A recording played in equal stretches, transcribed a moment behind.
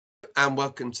and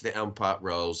welcome to the Elm Park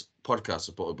Rolls podcast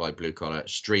supported by Blue Collar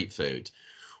Street Food.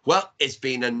 Well, it's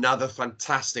been another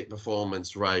fantastic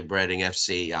performance by Reading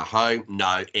FC at home.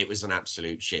 No, it was an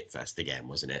absolute shitfest again,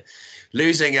 wasn't it?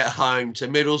 Losing at home to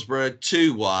Middlesbrough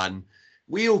 2-1.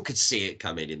 We all could see it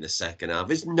coming in the second half.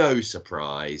 It's no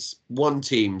surprise. One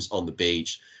team's on the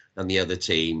beach and the other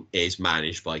team is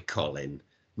managed by Colin.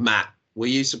 Matt, were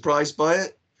you surprised by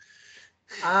it?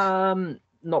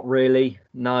 Not really.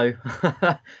 No.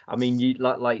 I mean, you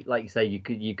like you say,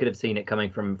 you could have seen it coming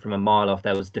from a mile off.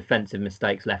 There was defensive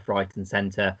mistakes left, right, and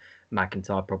centre.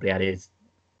 McIntyre probably had his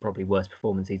worst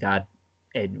performance he's had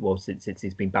since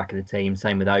he's been back in the team.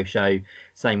 Same with Osho.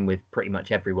 Same with pretty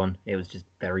much everyone. It was just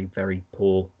very, very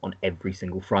poor on every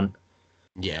single front.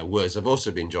 Yeah, it was. I've also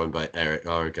been joined by Eric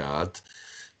Oregard.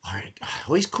 I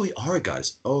always call you Oregard.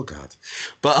 Oh God!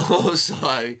 But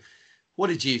also, what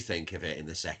did you think of it in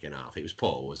the second half? It was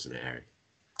poor, wasn't it, Eric?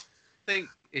 I think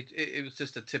it was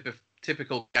just a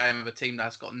typical game of a team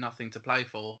that's got nothing to play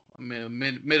for. I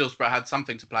mean, Middlesbrough had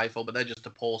something to play for, but they're just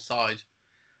a poor side.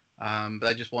 But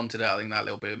they just wanted it, I think, that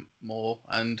little bit more.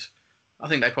 And I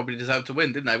think they probably deserved to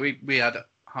win, didn't they? We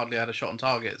hardly had a shot on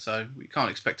target, so we can't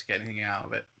expect to get anything out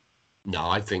of it. No,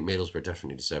 I think Middlesbrough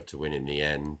definitely deserved to win in the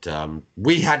end.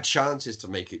 We had chances to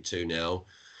make it 2-0.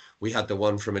 We had the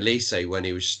one from Elise when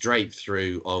he was straight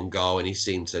through on goal and he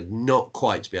seemed to not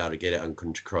quite to be able to get it under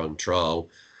control.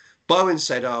 Bowen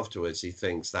said afterwards he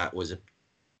thinks that was a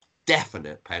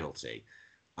definite penalty.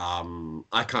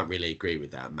 I can't really agree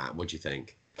with that, Matt. What do you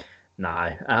think? No,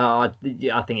 I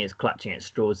think it's clutching at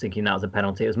straws, thinking that was a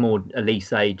penalty. It was more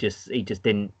Elise he just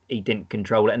didn't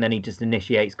control it, and then he just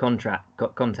initiates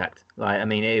contact. Like, I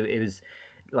mean, it was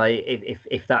like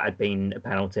if that had been a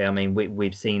penalty, I mean,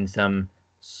 we've seen some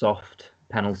soft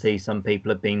penalty some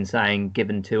people have been saying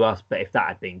given to us, but if that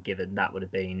had been given, that would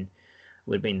have been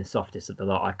the softest of the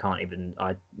lot. I can't even,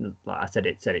 like I said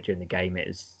it during the game,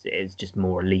 it's just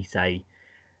more Elise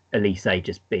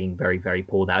just being very, very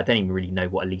poor there. I don't even really know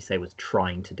what Elise was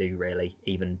trying to do, really.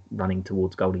 Even running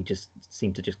towards goal, he just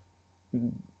seemed to just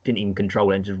didn't even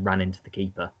control it and just ran into the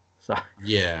keeper. So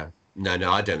yeah, no,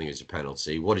 I don't think it was a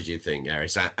penalty. What did you think,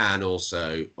 Eric? And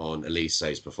also on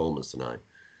Elise's performance tonight?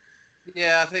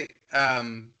 Yeah, I think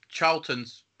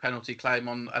Charlton's penalty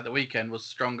claim at the weekend was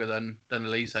stronger than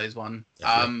Elise's one.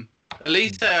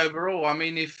 Elise overall, I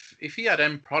mean, if he had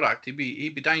end product, he'd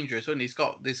be dangerous, wouldn't he? He's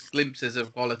got these glimpses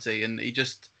of quality, and he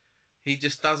just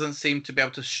doesn't seem to be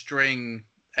able to string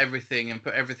everything and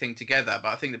put everything together. But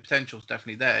I think the potential's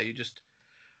definitely there. You just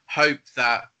hope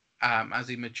that as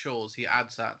he matures, he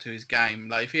adds that to his game.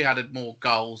 Like if he had more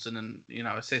goals and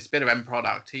assists, bit of end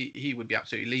product, he would be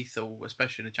absolutely lethal,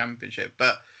 especially in the Championship.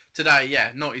 But today,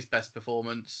 yeah, not his best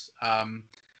performance.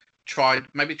 Trying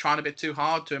a bit too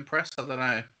hard to impress. I don't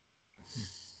know.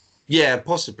 Yeah,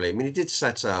 possibly. I mean, he did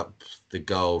set up the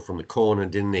goal from the corner,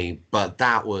 didn't he? But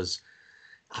I've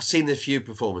seen a few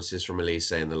performances from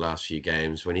Elise in the last few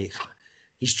games when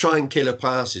he's trying killer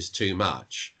passes too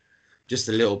much. Just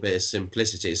a little bit of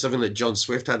simplicity. It's something that John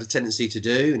Swift had a tendency to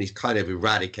do, and he's kind of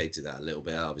eradicated that a little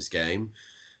bit out of his game.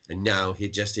 And now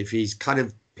if he's kind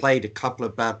of played a couple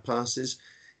of bad passes,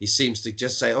 he seems to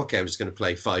just say, okay, I'm just going to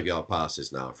play 5-yard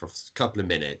passes now for a couple of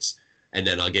minutes, and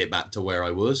then I'll get back to where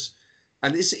I was.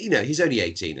 And it's, he's only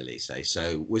 18, Elise,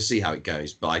 so we'll see how it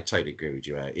goes. But I totally agree with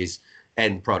you. His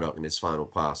end product and his final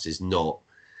pass is not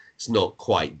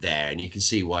quite there, and you can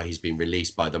see why he's been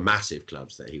released by the massive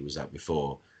clubs that he was at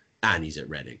before. And he's at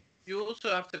Reading. You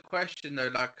also have to question, though,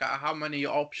 like how many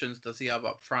options does he have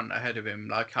up front ahead of him?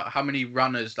 Like how many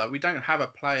runners? Like we don't have a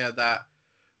player that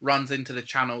runs into the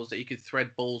channels that he could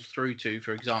thread balls through to,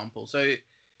 for example. So,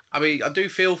 I mean, I do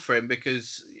feel for him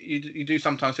because you do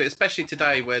sometimes, especially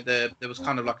today where there was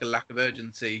kind of like a lack of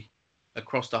urgency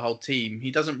across the whole team. He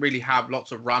doesn't really have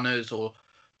lots of runners or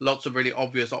lots of really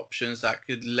obvious options that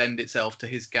could lend itself to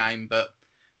his game, but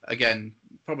again,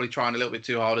 probably trying a little bit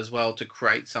too hard as well to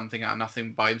create something out of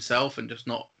nothing by himself and just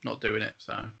not doing it.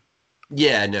 So,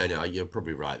 yeah, no, you're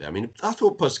probably right there. I mean, I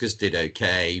thought Puskas did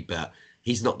okay, but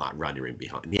he's not that runner in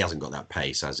behind. He hasn't got that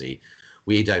pace, has he?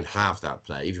 We don't have that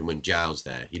play. Even when Giles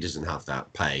there, he doesn't have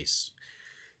that pace.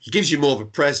 He gives you more of a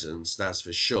presence, that's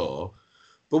for sure.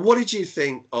 But what did you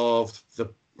think of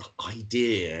the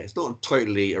idea? It's not a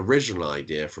totally original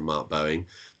idea from Mark Bowen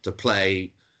to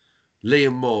play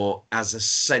Liam Moore as a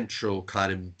central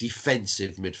kind of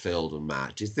defensive midfielder,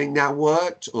 Matt. Do you think that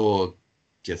worked, or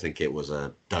do you think it was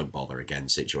a don't bother again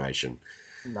situation?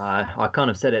 No, I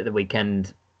kind of said at the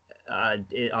weekend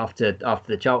after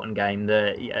the Charlton game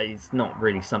that it's not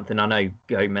really something. I know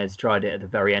Gomez tried it at the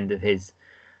very end of his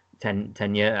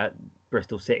tenure at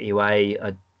Bristol City away.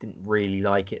 didn't really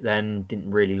like it then,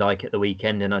 didn't really like it the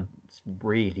weekend, and I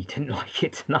really didn't like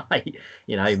it tonight.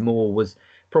 Moore was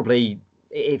probably,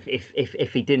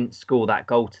 if he didn't score that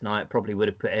goal tonight, probably would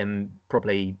have put him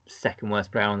probably second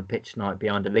worst player on the pitch tonight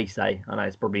behind Elise. I know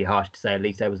it's probably harsh to say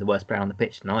Elise was the worst player on the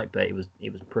pitch tonight, but it was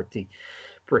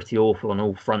pretty awful on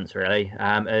all fronts, really.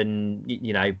 And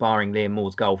barring Liam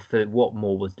Moore's goal, for what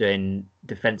Moore was doing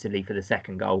defensively for the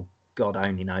second goal, God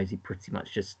only knows, he pretty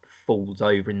much just falls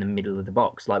over in the middle of the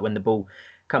box, like when the ball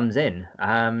comes in.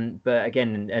 But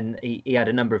again, and he had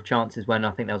a number of chances when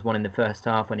I think there was one in the first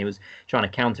half when he was trying to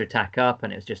counter attack up,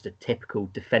 and it was just a typical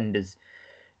defender's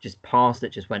just pass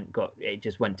that just went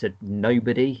to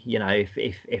nobody.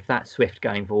 If that's Swift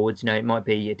going forwards, it might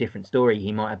be a different story.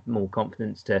 He might have more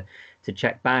confidence to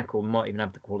check back, or might even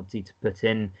have the quality to put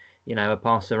in a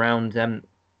pass around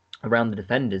the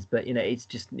defenders. But it's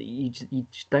just you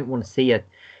just don't want to see a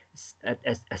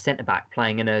centre back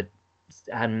playing in a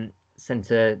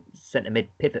centre mid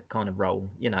pivot kind of role.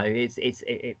 It's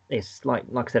like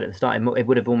I said at the start,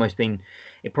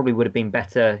 it probably would have been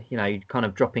better, kind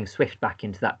of dropping Swift back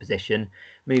into that position,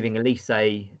 moving Elise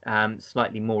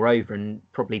slightly more over, and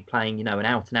probably playing an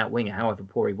out and out winger, however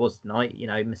poor he was tonight,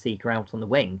 Masika out on the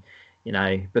wing,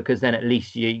 because then at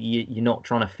least you're not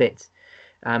trying to fit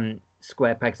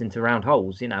square pegs into round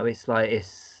holes. It's like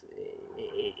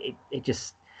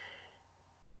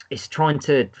it's trying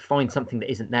to find something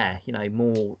that isn't there.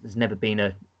 Moore has never been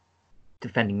a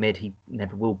defending mid. He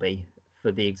never will be,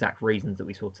 for the exact reasons that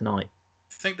we saw tonight.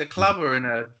 I think the club are in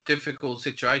a difficult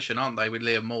situation, aren't they, with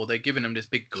Liam Moore? They're giving him this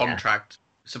big contract.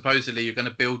 Yeah. Supposedly you're going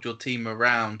to build your team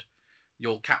around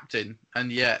your captain,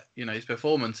 and yet, his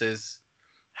performances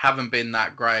haven't been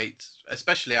that great,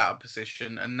 especially out of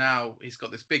position. And now he's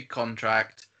got this big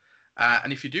contract.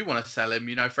 And if you do want to sell him,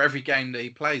 for every game that he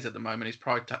plays at the moment, his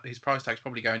price tag's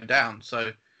probably going down.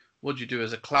 So what do you do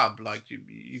as a club? Like,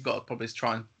 you've got to probably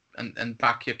try and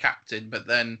back your captain. But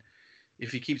then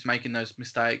if he keeps making those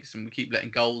mistakes and we keep letting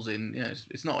goals in,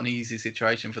 it's not an easy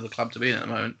situation for the club to be in at the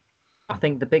moment. I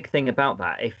think the big thing about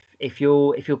that, if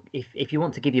you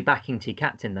want to give your backing to your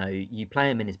captain, though, you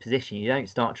play him in his position. You don't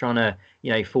start trying to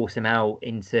force him out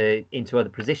into other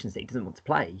positions that he doesn't want to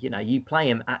play. You play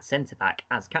him at centre back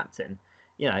as captain.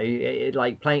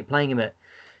 Like playing him at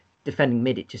defending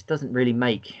mid, it just doesn't really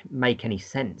make any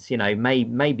sense.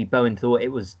 Maybe Bowen thought it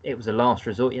was a last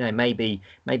resort. Maybe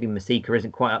Masika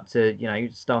isn't quite up to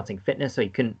starting fitness, so he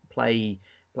couldn't play.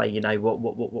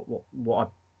 What I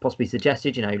possibly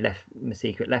suggested, left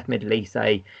Masika at left mid, Elise,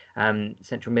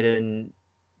 central mid, and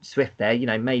Swift there.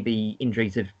 Maybe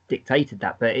injuries have dictated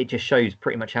that, but it just shows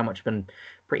pretty much how much of a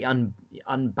pretty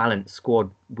unbalanced squad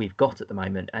we've got at the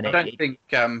moment. And I don't think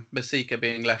Masika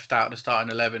being left out of the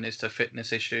starting 11 is a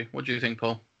fitness issue. What do you think,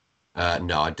 Paul?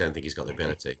 No, I don't think he's got the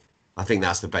ability. I think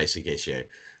that's the basic issue.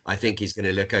 I think he's going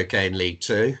to look okay in League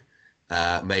Two,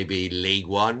 maybe League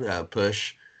One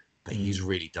push, but he's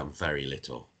really done very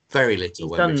little. Very little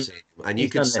we've seen him. And you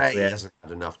could say he hasn't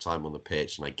had enough time on the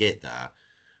pitch, and I get that.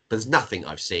 But there's nothing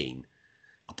I've seen,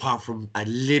 apart from a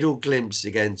little glimpse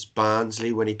against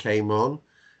Barnsley when he came on,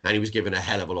 and he was given a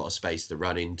hell of a lot of space to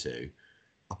run into.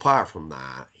 Apart from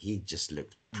that, he just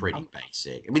looked pretty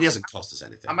basic. I mean, he doesn't cost us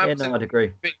anything. I'd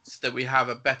agree. Convinced that we have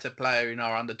a better player in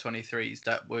our under-23s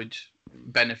that would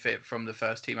benefit from the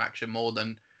first team action more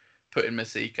than putting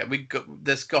Masika.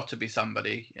 There's got to be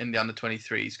somebody in the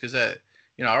under-23s, because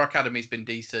our academy's been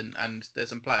decent, and there's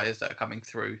some players that are coming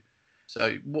through.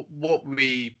 So what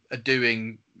we are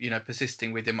doing,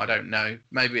 persisting with him, I don't know.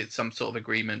 Maybe it's some sort of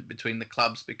agreement between the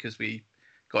clubs because we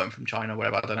got him from China or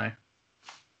whatever. I don't know.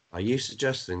 Are you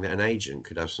suggesting that an agent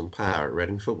could have some power at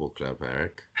Reading Football Club,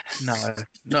 Eric? No,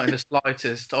 not in the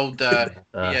slightest. Old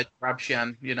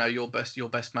Rabshan, your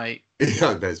best mate.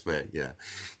 Your best mate, yeah.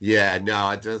 Yeah,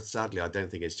 no, sadly, I don't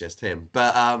think it's just him.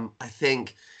 But I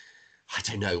think, I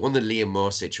don't know, on the Liam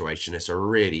Moore situation, it's a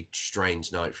really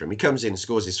strange night for him. He comes in and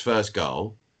scores his first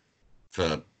goal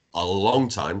for a long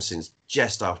time, since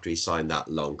just after he signed that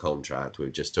long contract we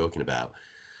were just talking about.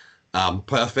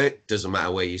 Perfect. Doesn't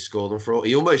matter where you score them for.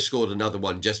 He almost scored another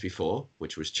one just before,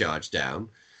 which was charged down.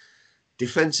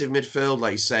 Defensive midfield,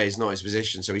 like you say, is not his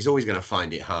position, so he's always going to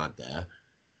find it hard there.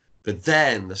 But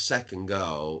then the second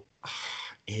goal,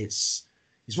 it's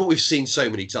what we've seen so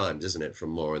many times, isn't it, from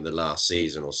Moore in the last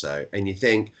season or so. And you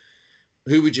think,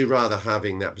 who would you rather have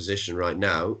in that position right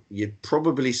now? You'd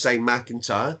probably say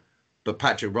McIntyre, but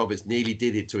Patrick Roberts nearly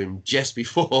did it to him just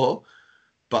before.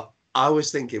 But I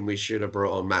was thinking we should have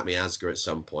brought on Matt Miazga at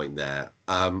some point there.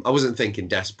 I wasn't thinking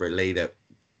desperately that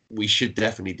we should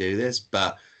definitely do this,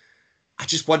 but I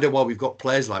just wonder why we've got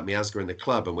players like Miazga in the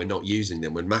club and we're not using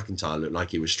them when McIntyre looked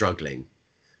like he was struggling.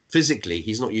 physically,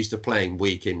 he's not used to playing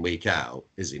week in, week out,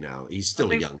 is he now? He's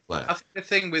still a young player. I think the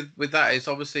thing with that is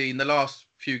obviously in the last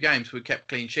few games we kept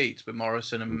clean sheets with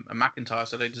Morrison and McIntyre,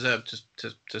 so they deserve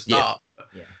to start.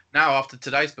 Yeah. Now after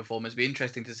today's performance, it'd be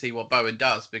interesting to see what Bowen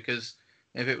does, because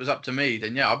if it was up to me,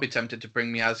 then yeah, I'd be tempted to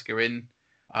bring Miazga in.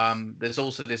 There's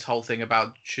also this whole thing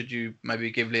about should you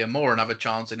maybe give Liam Moore another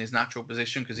chance in his natural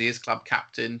position because he is club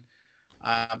captain.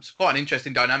 It's quite an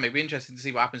interesting dynamic. It'll be interesting to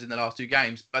see what happens in the last two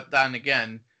games. But then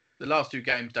again, the last two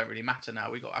games don't really matter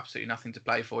now. We've got absolutely nothing to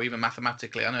play for, even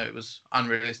mathematically. I know it was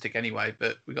unrealistic anyway,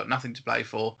 but we've got nothing to play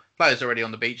for. Players already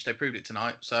on the beach. They proved it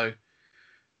tonight. So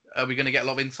are we going to get a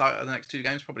lot of insight over the next two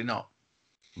games? Probably not.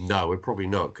 No, we're probably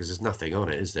not, because there's nothing on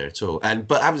it, is there, at all?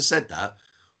 But having said that,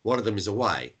 one of them is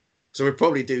away. So we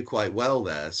probably do quite well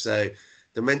there. So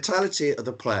the mentality of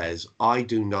the players, I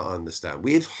do not understand.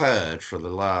 We've heard for the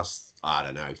last,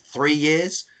 3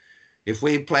 years, if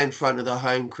we play in front of the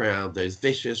home crowd, those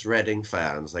vicious Reading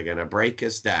fans, they're going to break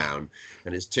us down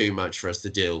and it's too much for us to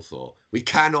deal for. We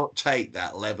cannot take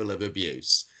that level of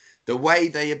abuse. The way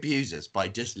they abuse us by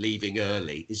just leaving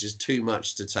early is just too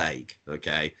much to take,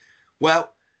 okay?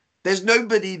 Well, there's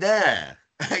nobody there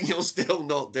and you're still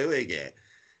not doing it.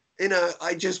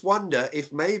 I just wonder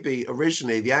if maybe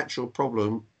originally the actual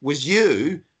problem was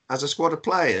you as a squad of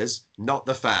players, not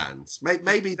the fans.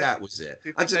 Maybe that was it.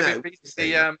 I don't know. Do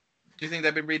you think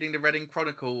they've been reading the Reading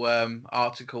Chronicle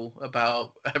article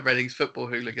about Reading's football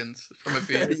hooligans from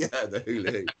abuse? Yeah, the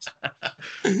hooligans.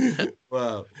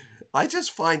 Well, I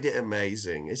just find it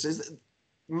amazing. It's just,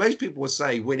 most people would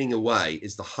say winning away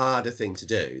is the harder thing to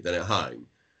do than at home.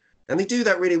 And they do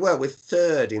that really well. We're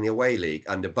third in the away league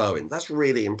under Bowen. That's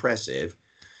really impressive.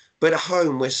 But at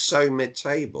home, we're so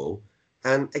mid-table.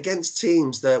 And against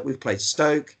teams that we've played,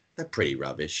 Stoke, they're pretty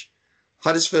rubbish.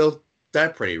 Huddersfield, they're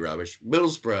pretty rubbish.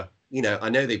 Middlesbrough, I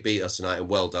know they beat us tonight and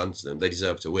well done to them. They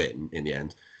deserve to win in the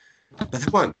end. But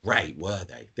they weren't great, were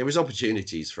they? There was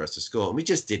opportunities for us to score and we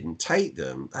just didn't take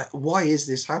them. Why is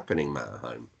this happening, Matt, at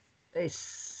home?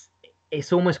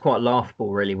 It's almost quite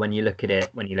laughable, really, when you look at it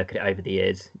over the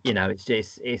years.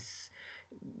 It's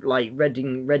like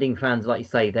Reading fans, like you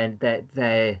say, they're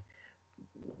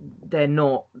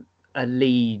not a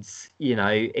Leeds.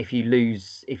 If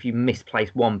you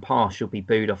misplace one pass, you'll be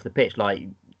booed off the pitch. Like,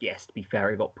 yes, to be fair,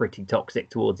 it got pretty toxic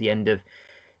towards the end of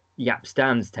Jaap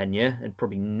Stan's tenure, and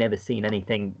probably never seen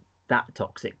anything that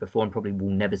toxic before, and probably will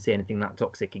never see anything that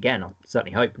toxic again. I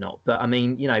certainly hope not. But I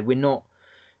mean, we're not.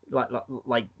 Not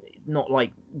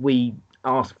like we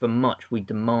ask for much, we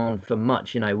demand for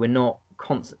much. We're not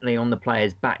constantly on the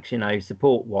players' backs.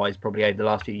 Support wise, probably over the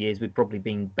last few years, we've probably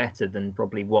been better than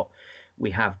probably what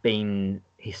we have been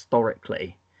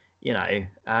historically. So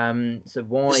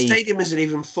why the stadium isn't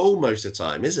even full most of the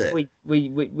time, is it? We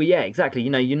yeah, exactly.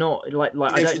 You're not like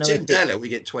I don't know. Jim Della, we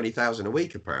get 20,000 a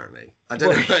week apparently. I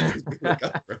don't know where these people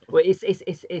come from. Well,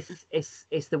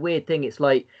 it's the weird thing. It's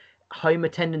like home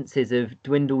attendances have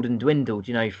dwindled and dwindled,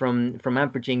 from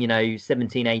averaging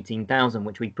 17,000, 18,000,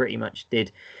 which we pretty much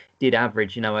did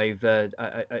average, over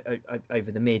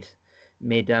the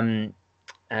mid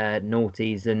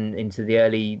noughties and into the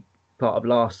early part of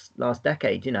last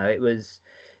decade.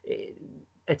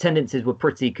 Attendances were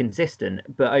pretty consistent,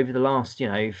 but over the last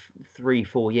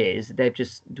 3-4 years they've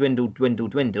just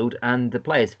dwindled, and the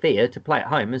players' fear to play at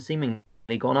home has seemingly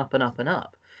gone up and up and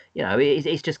up.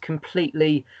 It's just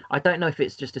completely. I don't know if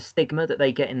it's just a stigma that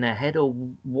they get in their head or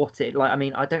what it like. I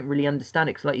mean, I don't really understand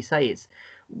it because, like you say, it's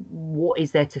what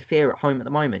is there to fear at home at the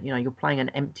moment? You're playing an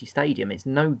empty stadium. It's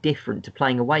no different to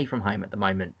playing away from home at the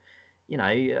moment.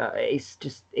 It's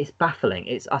baffling.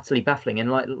 It's utterly baffling. And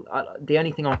the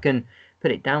only thing I can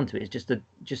put it down to is just a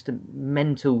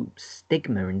mental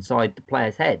stigma inside the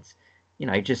players' heads.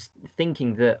 Just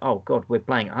thinking that, oh God, we're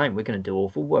playing at home, we're going to do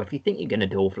awful. Well, if you think you're going to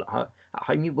do awful at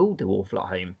home, you will do awful at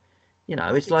home.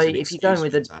 It's like if you're going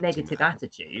with a negative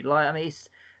attitude, like, I mean,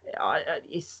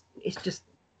 it's just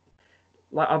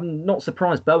like, I'm not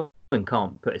surprised Bowen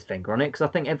can't put his finger on it, because I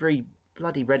think every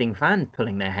bloody Reading fan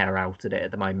pulling their hair out at it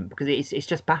at the moment, because it's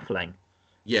just baffling.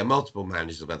 Yeah, multiple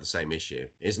managers have had the same issue.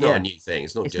 It's not a new thing.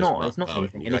 It's not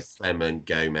anything. It's Clement,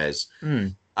 Gomez.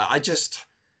 I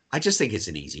just think it's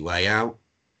an easy way out.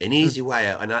 An easy way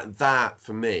out. And that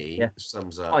for me,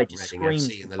 sums up Reading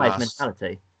FC in the last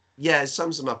mentality. Yeah, it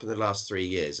sums them up in the last 3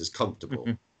 years as comfortable.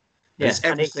 Mm-hmm. Yeah, it's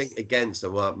everything against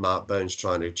what Mark Bowen's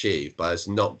trying to achieve by us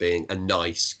not being a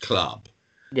nice club.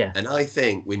 Yeah. And I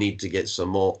think we need to get some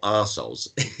more arseholes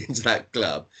into that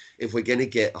club if we're going to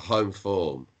get home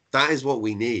form. That is what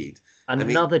we need.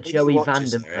 Another Joey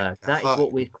Vandenberg. That is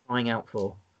what we're crying out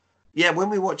for. Yeah, when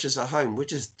we watch us at home,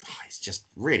 it's just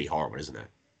really horrible, isn't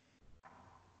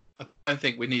it? I don't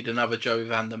think we need another Joey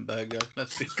Vandenberg.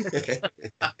 Let's be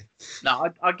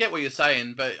No, I get what you're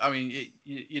saying, but I mean,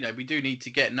 we do need to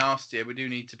get nastier. We do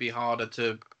need to be harder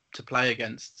to play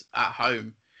against at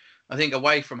home. I think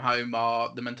away from home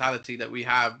the mentality that we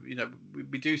have.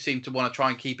 We do seem to want to try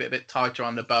and keep it a bit tighter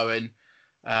under Bowen,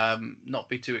 not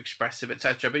be too expressive,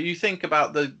 etc. But you think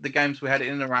about the games we had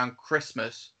in and around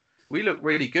Christmas. We looked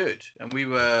really good, and we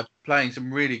were playing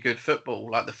some really good football,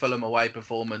 like the Fulham away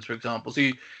performance, for example. So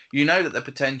you know that the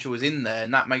potential is in there,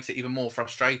 and that makes it even more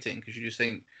frustrating because you just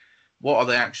think, what are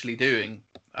they actually doing?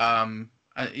 Even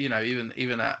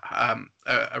at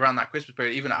around that Christmas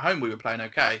period, even at home, we were playing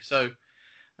okay. So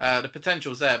the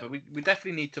potential's there, but we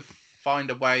definitely need to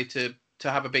find a way to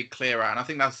have a big clear out. And I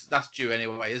think that's due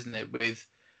anyway, isn't it? With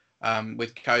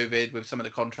COVID, with some of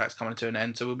the contracts coming to an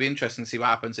end. So it'll be interesting to see what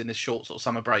happens in this short sort of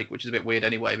summer break, which is a bit weird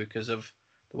anyway because of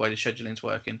the way the scheduling's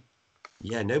working.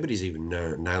 Yeah, nobody's even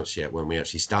announced yet when we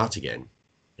actually start again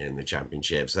in the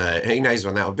Championship. So who knows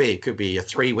when that'll be? It could be a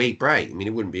 3-week break. I mean,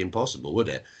 it wouldn't be impossible, would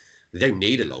it? They don't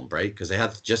need a long break because they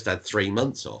have just had 3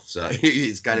 months off. So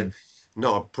it's kind of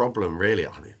not a problem, really.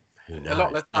 I mean, who knows? A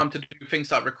lot less time to do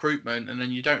things like recruitment, and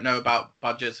then you don't know about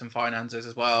budgets and finances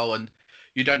as well, and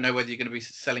you don't know whether you're going to be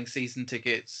selling season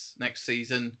tickets next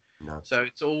season. No. So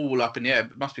it's all up in the air.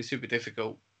 It must be super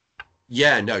difficult.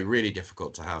 Yeah, no, really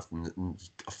difficult to have.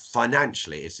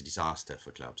 Financially, it's a disaster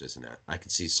for clubs, isn't it? I can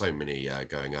see so many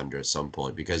going under at some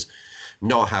point because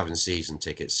not having season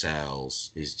ticket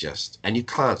sales is just... And you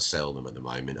can't sell them at the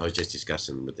moment. I was just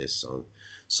discussing with this on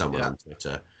someone on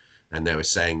Twitter. And they were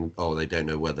saying, they don't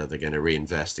know whether they're going to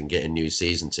reinvest and get a new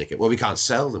season ticket. Well, we can't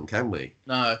sell them, can we?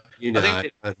 No.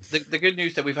 I think the good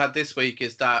news that we've had this week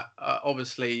is that,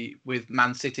 obviously, with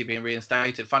Man City being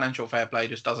reinstated, financial fair play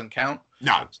just doesn't count.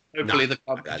 No. Hopefully the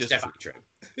club that's definitely true.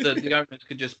 the owners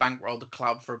could just bankroll the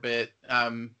club for a bit,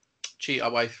 cheat our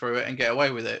way through it and get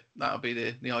away with it. That'll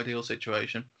be the ideal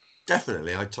situation.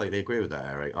 Definitely. I totally agree with that,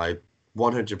 Eric. I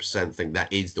 100% think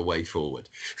that is the way forward.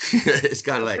 It's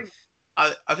kind of like...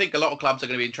 I think a lot of clubs are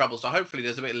going to be in trouble, so hopefully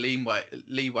there's a bit of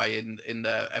leeway in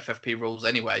the FFP rules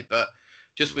anyway. But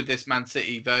just with this Man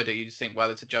City verdict, you just think, well,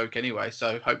 it's a joke anyway.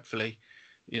 So hopefully,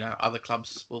 other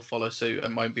clubs will follow suit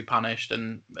and won't be punished.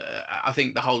 And I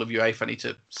think the whole of UEFA need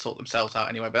to sort themselves out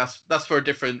anyway. But that's for a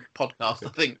different podcast. I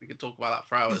think we could talk about that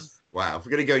for hours. Wow, if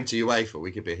we're going to go into UEFA,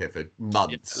 we could be here for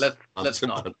months. Yeah, let's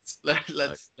not.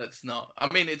 Let's not.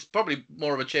 I mean, it's probably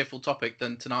more of a cheerful topic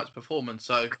than tonight's performance.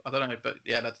 So I don't know, but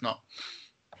yeah, let's not.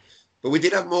 But we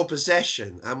did have more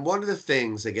possession, and one of the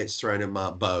things that gets thrown at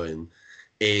Mark Bowen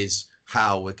is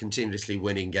how we're continuously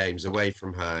winning games away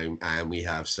from home, and we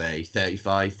have, say,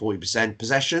 35-40%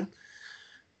 possession.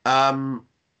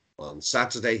 On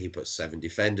Saturday, he put 7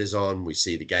 defenders on. We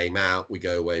see the game out. We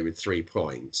go away with 3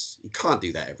 points. You can't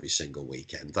do that every single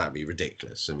weekend. That'd be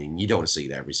ridiculous. I mean, you don't want to see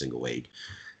that every single week.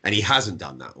 And he hasn't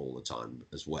done that all the time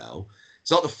as well. It's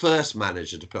not the first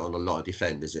manager to put on a lot of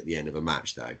defenders at the end of a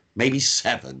match, though. Maybe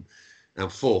 7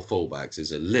 and 4 fullbacks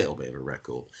is a little bit of a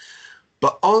record.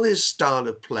 But on his style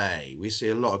of play, we see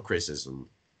a lot of criticism.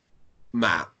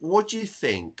 Matt, what do you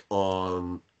think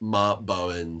on Mark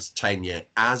Bowen's tenure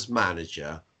as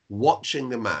manager, watching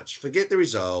the match? Forget the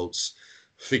results,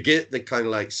 forget the kind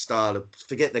of like style of,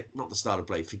 not the style of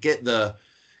play, forget the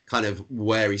kind of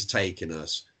where he's taken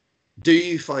us. Do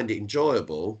you find it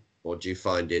enjoyable or do you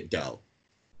find it dull?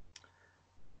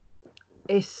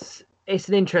 It's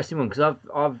an interesting one because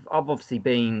I've obviously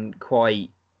been quite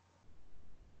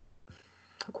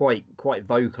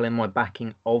vocal in my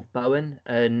backing of Bowen,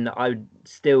 and I would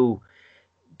still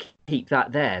keep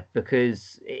that there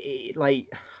because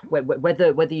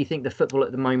whether you think the football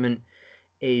at the moment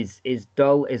is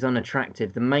dull, is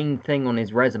unattractive, the main thing on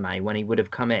his resume when he would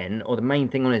have come in, or the main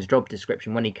thing on his job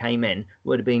description when he came in,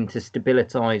 would have been to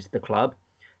stabilise the club,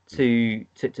 to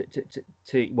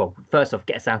well, first off,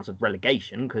 get us out of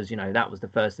relegation, because that was the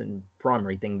first and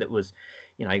primary thing that was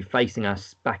facing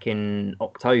us back in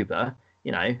October,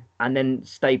 and then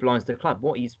stabilise the club.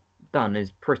 What he's done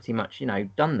is pretty much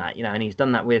done that, and he's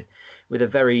done that with a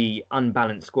very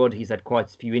unbalanced squad. He's had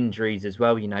quite a few injuries as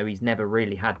well. He's never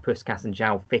really had Puskas and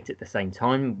João fit at the same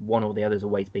time. One or the other's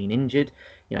always been injured.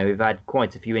 We've had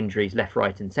quite a few injuries left,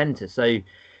 right and centre. So,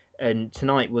 and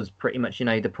tonight was pretty much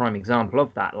the prime example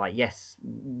of that. Like, yes,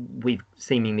 we've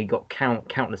seemingly got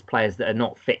countless players that are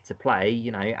not fit to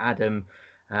play. Adam,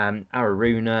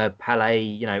 Aruna,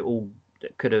 Pele, all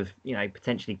that could have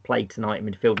potentially played tonight in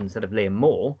midfield instead of Liam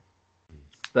Moore.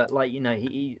 But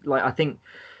I think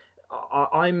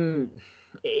I'm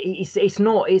it's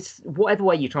not, it's whatever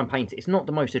way you try and paint it, it's not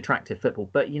the most attractive football.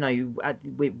 But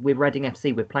with Reading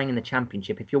FC, we're playing in the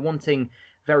Championship. If you're wanting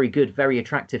very good, very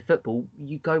attractive football,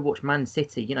 you go watch Man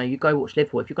City. You go watch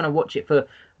Liverpool. If you're going to watch it for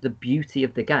the beauty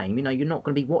of the game, you're not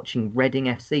going to be watching Reading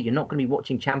FC. You're not going to be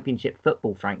watching Championship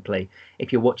football, frankly,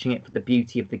 if you're watching it for the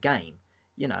beauty of the game.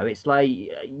 It's like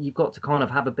you've got to kind of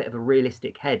have a bit of a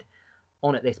realistic head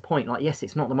on at this point. Like, yes,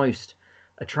 it's not the most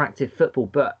attractive football,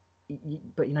 but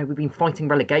we've been fighting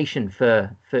relegation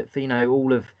for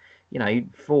all of 4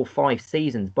 or 5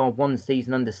 seasons, bar one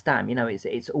season under Stam.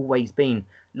 It's always been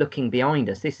looking behind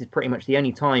us. This is pretty much the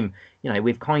only time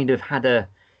we've kind of had a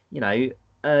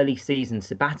early season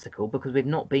sabbatical, because we've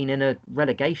not been in a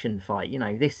relegation fight.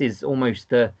 This is almost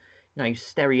the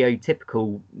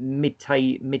stereotypical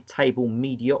mid-table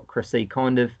mediocrity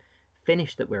kind of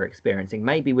finish that we're experiencing.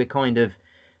 Maybe we're kind of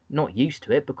not used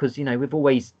to it, because we've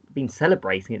always been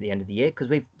celebrating at the end of the year because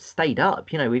we've stayed up.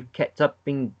 We've kept up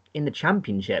being in the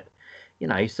Championship.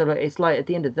 So it's like, at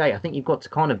the end of the day, I think you've got to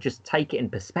kind of just take it in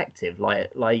perspective.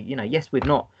 Yes, we've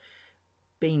not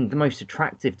been the most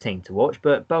attractive team to watch,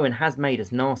 but Bowen has made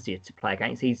us nastier to play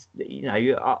against. He's,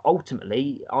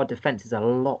 ultimately our defence is a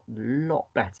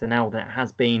lot better now than it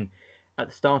has been at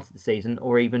the start of the season,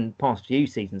 or even past few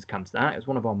seasons come to that. It was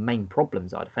one of our main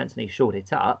problems, our defence, and he's shored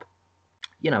it up.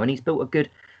 And he's built a good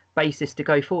basis to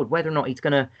go forward. Whether or not he's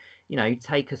going to,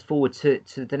 take us forward to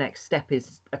the next step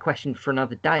is a question for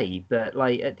another day. But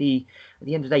at the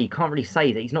end of the day, you can't really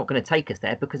say that he's not going to take us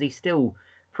there, because he's still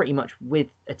pretty much with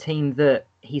a team that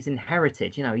he's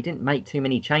inherited. He didn't make too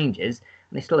many changes,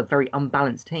 and they're still a very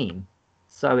unbalanced team.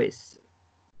 So it's.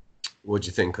 What do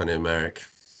you think on him, Eric?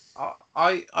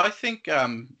 I think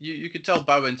you could tell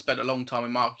Bowen spent a long time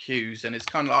with Mark Hughes, and it's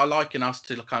kind of, I liken us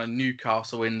to kind of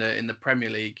Newcastle in the Premier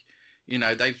League.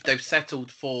 They've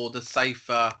settled for the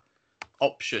safer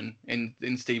option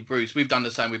in Steve Bruce. We've done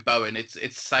the same with Bowen.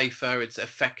 It's safer, it's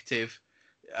effective.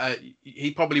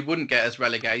 He probably wouldn't get us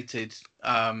relegated,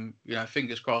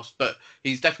 fingers crossed, but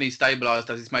he's definitely stabilised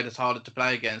as he's made us harder to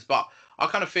play against. But I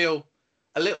kind of feel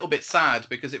a little bit sad,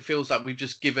 because it feels like we've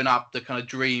just given up the kind of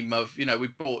dream of, we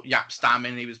brought Jaap Stam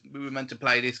in. We were meant to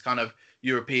play this kind of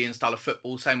European style of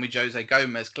football. Same with Jose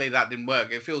Gomez. Clearly that didn't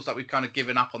work. It feels like we've kind of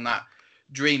given up on that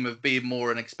dream of being more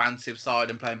an expansive side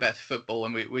and playing better football,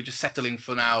 and we're just settling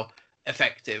for now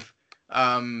effective.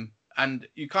 And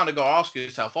you kind of got to ask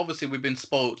yourself, obviously we've been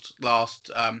spoilt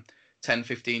last 10,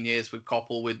 15 years with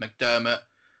Koppel, with McDermott,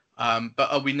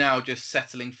 but are we now just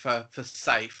settling for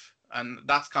safe? And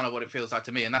that's kind of what it feels like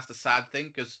to me. And that's the sad thing,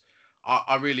 because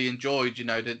I really enjoyed,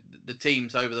 the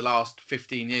teams over the last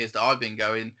 15 years that I've been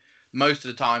going. Most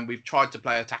of the time we've tried to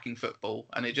play attacking football,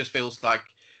 and it just feels like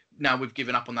now we've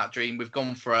given up on that dream. We've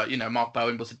gone for Mark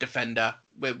Bowen was a defender.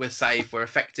 We're safe, we're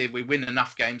effective, we win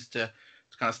enough games to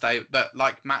kind of stay. But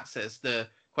like Matt says, the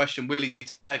question, will he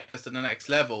take us to the next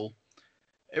level?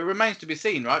 It remains to be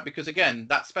seen, right? Because again,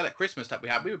 that spell at Christmas that we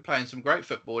had, we were playing some great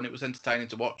football and it was entertaining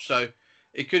to watch. So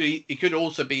it could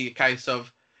also be a case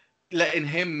of letting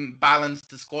him balance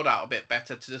the squad out a bit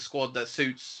better to the squad that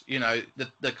suits,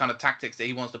 the kind of tactics that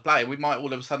he wants to play. We might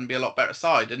all of a sudden be a lot better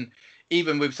side. And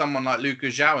even with someone like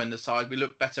Lucas João in the side, we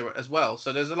look better as well.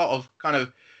 So there's a lot of kind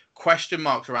of question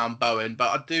marks around Bowen, but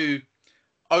I do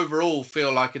overall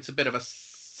feel like it's a bit of a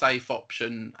safe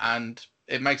option, and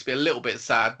it makes me a little bit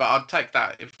sad, but I'd take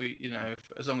that if we,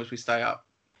 as long as we stay up.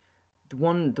 The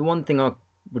one thing I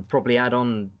would probably add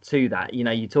on to that,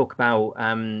 you talk about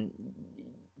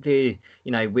we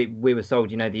were sold,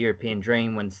 the European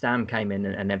dream when Stam came in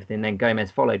and everything, then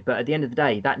Gomez followed. But at the end of the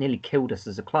day, that nearly killed us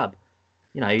as a club.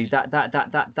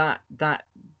 That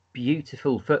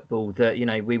beautiful football that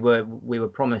we were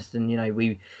promised, and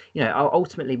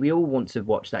ultimately we all want to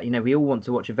watch that. We all want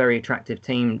to watch a very attractive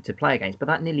team to play against, but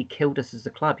that nearly killed us as a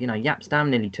club. Jaap Stam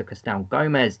nearly took us down.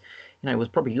 Gomez was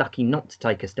probably lucky not to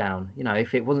take us down.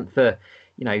 If it wasn't for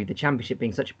the Championship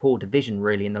being such a poor division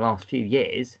really in the last few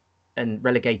years, and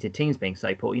relegated teams being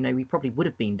so poor, we probably would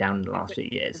have been down in the last few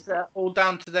years. Is that all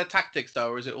down to their tactics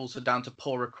though, or is it also down to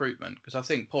poor recruitment? Because I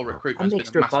think poor recruitment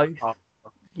has been a massive part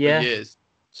for years.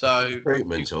 So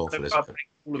recruitment's awful.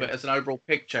 All of it as an overall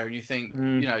picture, and you think,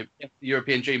 the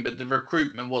European dream, but the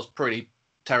recruitment was pretty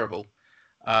terrible.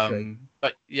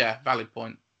 But yeah, valid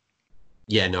point.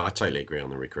 Yeah, no, I totally agree on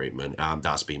the recruitment.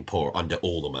 That's been poor under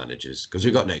all the managers, because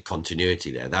we've got no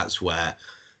continuity there. That's where,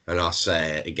 and I'll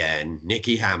say it again,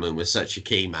 Nicky Hammond was such a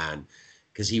key man,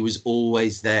 because he was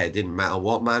always there. It didn't matter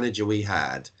what manager we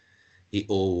had, he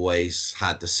always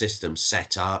had the system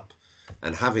set up.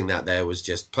 And having that there was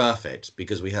just perfect,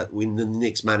 because when the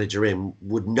next manager in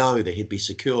would know that he'd be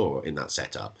secure in that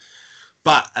setup.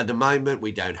 But at the moment,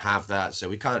 we don't have that, so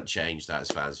we can't change that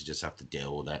as fans. We just have to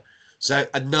deal with it. So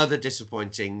another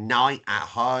disappointing night at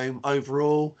home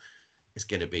overall. It's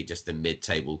going to be just the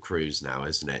mid-table cruise now,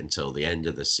 isn't it? Until the end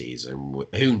of the season.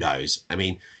 Who knows? I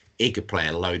mean, he could play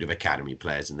a load of academy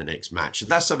players in the next match.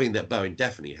 That's something that Bowen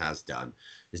definitely has done.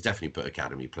 He's definitely put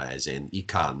academy players in. You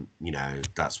can't,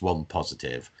 that's one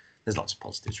positive. There's lots of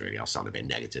positives, really. I'll sound a bit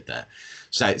negative there.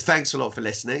 So thanks a lot for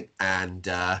listening. And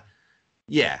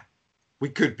yeah, we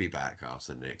could be back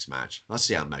after the next match. I'll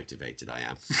see how motivated I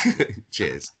am.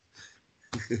 Cheers.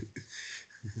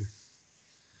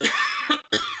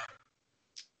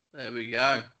 There we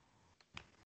go.